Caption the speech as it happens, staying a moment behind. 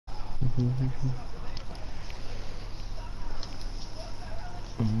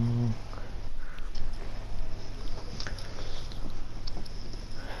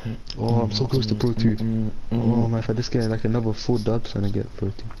Oh, I'm so close to Pro 2. Oh man, if I just get like another 4 dubs, I'm gonna get Pro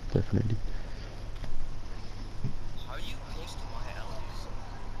 2, definitely. How are you close to my L's?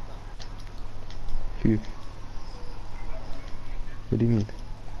 Who? What do you mean?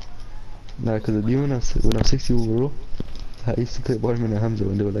 Nah, cause you when when I'm 60 overall, I used to play Barman and Hamza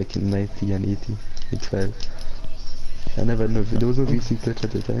when they were like in 90 and 80, 85. I never know, there was no VC glitch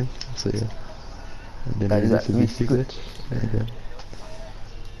at the time, so yeah. And then I Guys, released that the VC VC glitch, and yeah.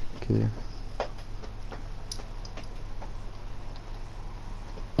 Okay.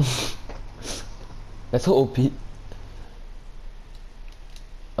 that's so OP.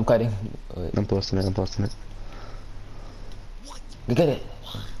 I'm cutting. Wait. I'm posting it, I'm posting it. Get it.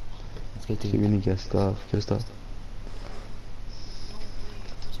 Let's get Okay, it. we need to get stuff, No way. Those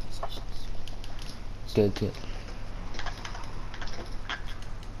musicians. Get it. Get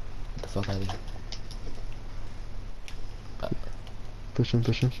the fuck out of here. Push him,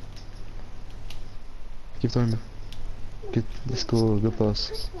 push him. Keep throwing me. Get, let's go, good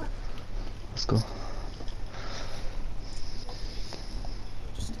pass. Let's go.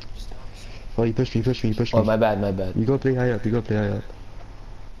 Oh, you pushed me, you pushed me, you pushed me. Oh, my bad, my bad. You go play high up, you go play high up.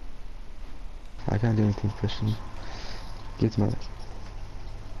 I can't do anything pushing you. Get my...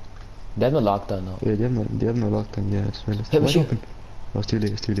 They have no lockdown now. Yeah, they have no lockdown, yeah, it's realistic. Hey, Wide machine. open. Oh, it's too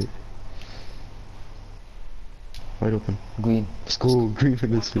late, it's too late. Wide open. Green. Let's go, green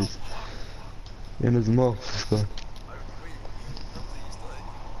in his face. In his mouth, let's go.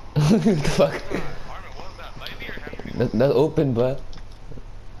 What the fuck? That's open, bro.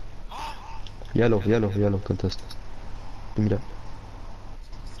 Yellow, yellow, yellow contest. Give me that.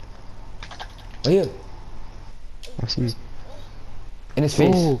 Right here. I see you. In his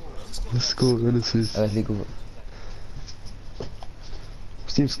face. Oh, let's go, in his face. Alright, let's go.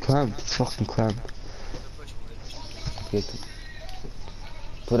 Steve's clamped, it's fucking clamped. Okay.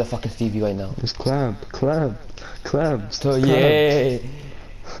 Put a fucking Stevie right now. It's clamped. So yeah.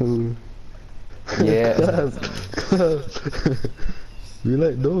 Yeah. Clamped. We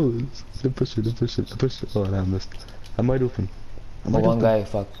like those. Don't push it, don't push it, don't push it. Oh, I missed. I might open. One guy,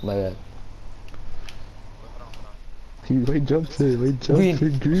 fuck, my bad. Why jump it? Why jump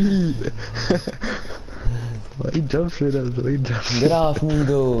it? Green. Why jump it? Why jump it? Get off me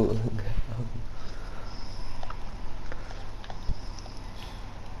though.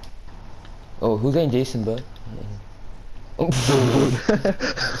 Oh, who's getting Jason, bro?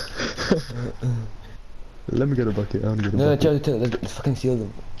 Let me get a bucket. I want to get a No, bucket. chill. Let's fucking steal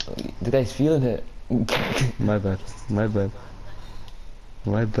them. The guy's feeling it. My bad. My bad.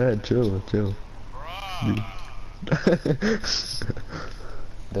 My bad. Chill.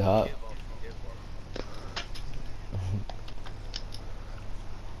 They're hot.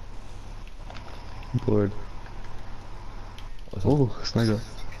 Bored. Oh, sniper.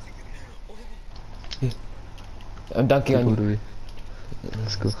 I'm dunking on you.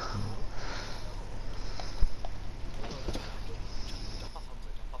 Let's go.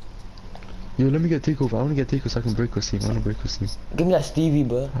 Yo, let me get takeover. I want to get takeover so I can break with team. I want to break with team. Give me that Stevie,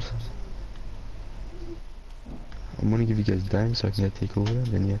 bro. I'm gonna give you guys dimes so I can get takeover, and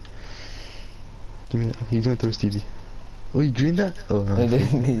then yeah. Give me that. He's gonna throw Stevie. Oh, you green that? Oh, no.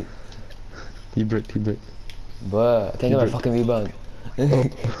 He bricked. Bruh, I can't get my fucking rebound. Oh.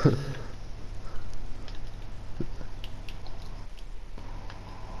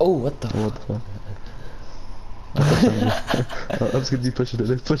 Oh, what the What the fuck? I'm just gonna be pushing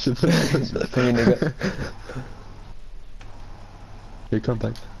it. Push it. Come here, nigga. Here, come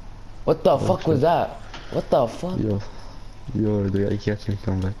back. What the fuck was that? What the fuck? Yo, they actually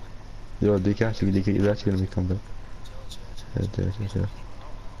come back. Yo, they're actually gonna be come back. Yeah.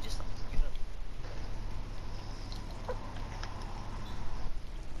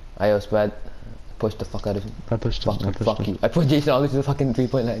 I was bad. Push the fuck out of him. I pushed him. Fuck you. I pushed Jason all the way to the fucking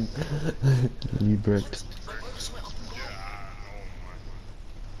 3-point line. You bricked.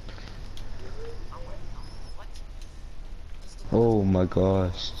 Oh my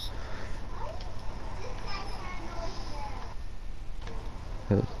gosh.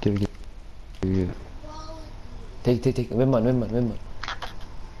 Give. Take. Win man.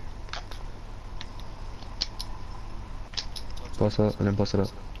 Pass up and then pass it up.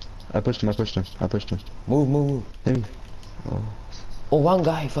 I pushed him. Move. Hit me. Oh, one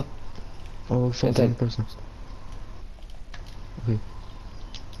guy, fuck. Oh, fuck, Inside. one person. Okay.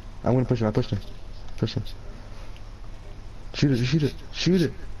 I'm gonna push him. I pushed him. Push him. Shoot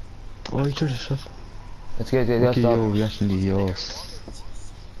it. Oh, he tried to shot. Let's get Okay, stop. yo, we actually, yo.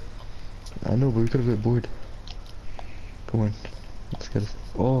 I know, but we could've got bored. Come on. Let's get it.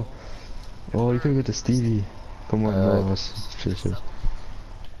 Oh, you could've got the Stevie. Come on, no, sure.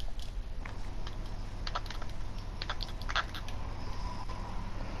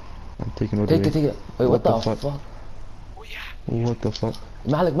 I'm taking all the way. Take it. Wait, what the fuck? What the fuck?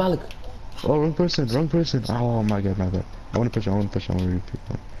 Malik. Oh, wrong person. Oh my god, my bad. I wanna push, I wanna repeat.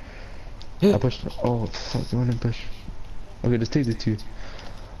 I pushed. Oh, fuck, I wanna push. Okay, just take the 2.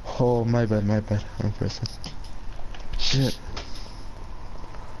 Oh, my bad. Wrong person. Shit.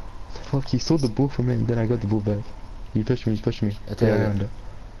 Fuck, he stole the ball from me and then I got the ball back. He pushed me. Yeah.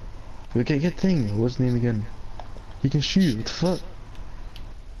 We can't get thing. What's his name again? He can shoot. What the fuck?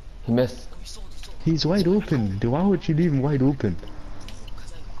 He missed. He's wide open. Dude, why would you leave him wide open?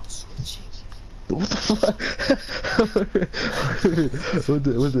 What the fuck?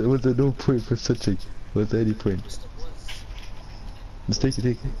 was there no point for switching? Was there any point? Just take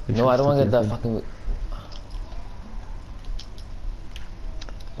it. No, I don't want to get that fucking.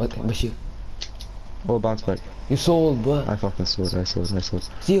 What? Miss you. Oh, bounce back. You sold, bro. I fucking sold.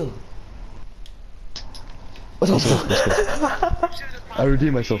 Steal. What the fuck? I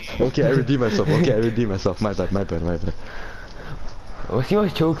redeem myself. Okay, I redeem myself. My bad. He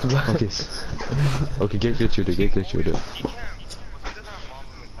was choked, bro. Okay, get shooter.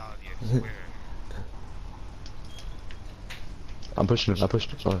 I'm pushing it.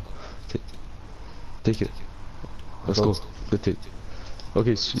 Oh, take it. Let's go. Good take.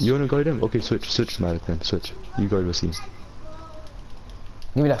 Okay, so you wanna guard him? Okay, switch, Malik then. Switch. You guard Wasim.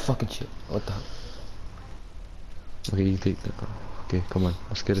 Give me that fucking shit. What the hell? Okay, you take that. Okay, come on.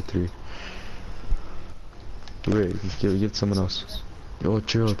 Let's get it 3. Wait, give it to someone else. Oh,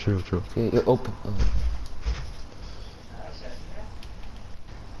 chill. Okay, you're open.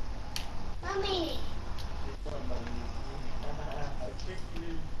 Mommy.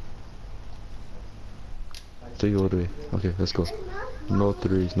 Take it all the way. Okay, let's go. No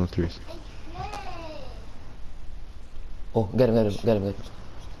threes. Oh, get him.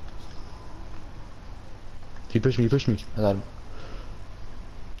 He pushed me. I got him.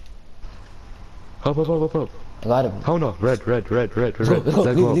 Up. I got him. How no? Red. Let go.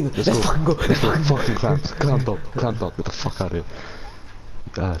 Let's fucking go. Fucking clamped up. Get the fuck out of here.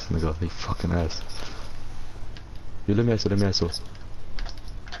 Ass, nigga. You fucking ass. You let me ISO.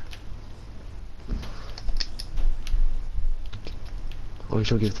 Oh, you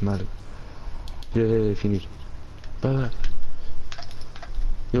should give it to Malik. Yeah, if you need. Bye.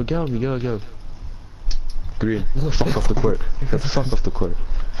 Yo, get me. Green. Fuck off the court. Fuck off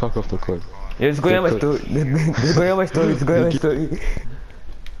the court. Yeah, it's going on my story. It's going on my story.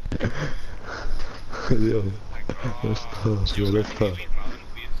 Yo, let's talk.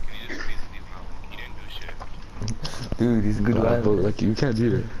 Dude, it's good one. But like, you can't do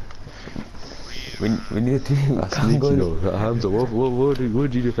that. We need to. I sneaked you though. Hamza, what would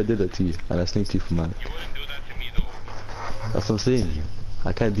you do if I did that to you? And I sneaked you for mine. That's what I'm saying.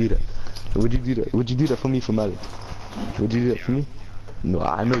 I can't do that. Would you do that? Would you do that for me for Malik? Would you do that for me? No,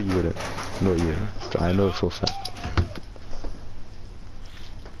 I know you wouldn't. No, you wouldn't. I know it for a fact.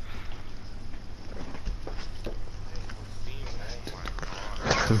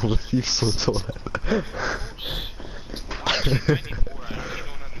 He's so tall.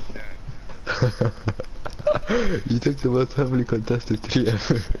 You took the most heavily contested 3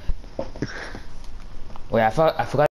 ever. Wait, I forgot.